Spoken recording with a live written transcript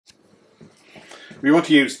We want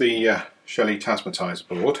to use the Shelly Tasmotizer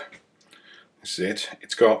board. This is it.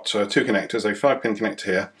 It's got two connectors, a 5-pin connector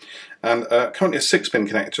here, and currently a 6-pin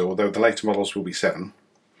connector, although the later models will be 7.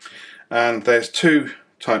 And there's two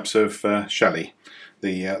types of Shelly.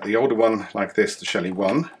 The older one like this, the Shelly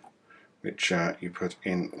 1, which you put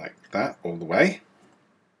in like that all the way.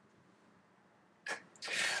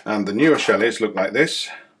 And the newer Shellys look like this,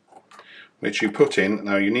 which you put in.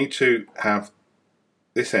 Now you need to have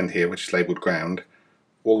this end here, which is labelled ground,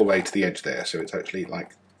 all the way to the edge there, so it's actually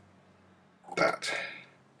like that.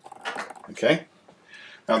 Okay.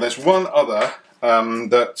 Now there's one other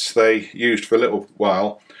that they used for a little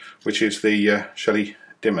while, which is the Shelly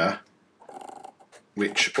dimmer,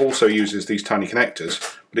 which also uses these tiny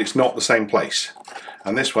connectors, but it's not the same place.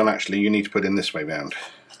 And this one actually you need to put in this way round,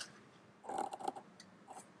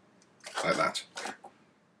 like that.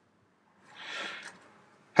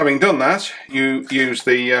 Having done that, you use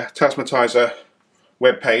the Tasmotizer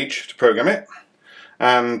web page to program it,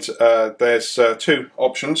 and there's two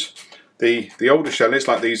options. The older Shellys,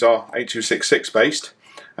 like these, are 8266 based,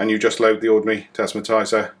 and you just load the ordinary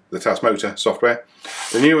Tasmotizer, the Tasmotor software.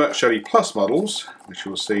 The newer Shelly Plus models, which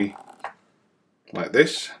you'll see like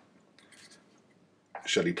this,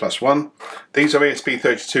 Shelly Plus 1, these are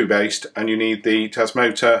ESP32 based, and you need the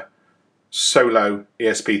Tasmotor Solo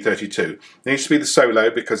ESP32. It needs to be the Solo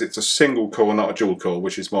because it's a single core, not a dual core,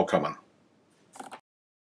 which is more common.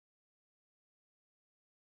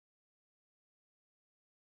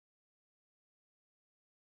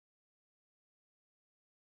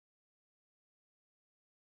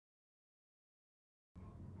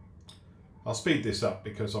 I'll speed this up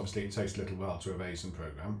because obviously it takes a little while to erase and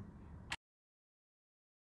program.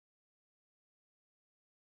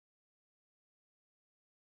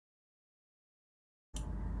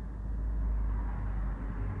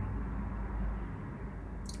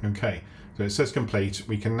 Okay, so it says complete.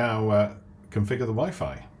 We can now configure the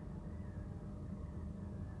Wi-Fi.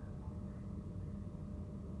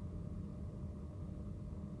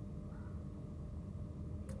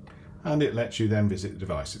 And it lets you then visit the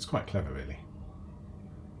device. It's quite clever, really.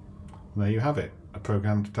 And there you have it, a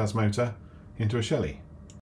programmed Tasmotor into a Shelly.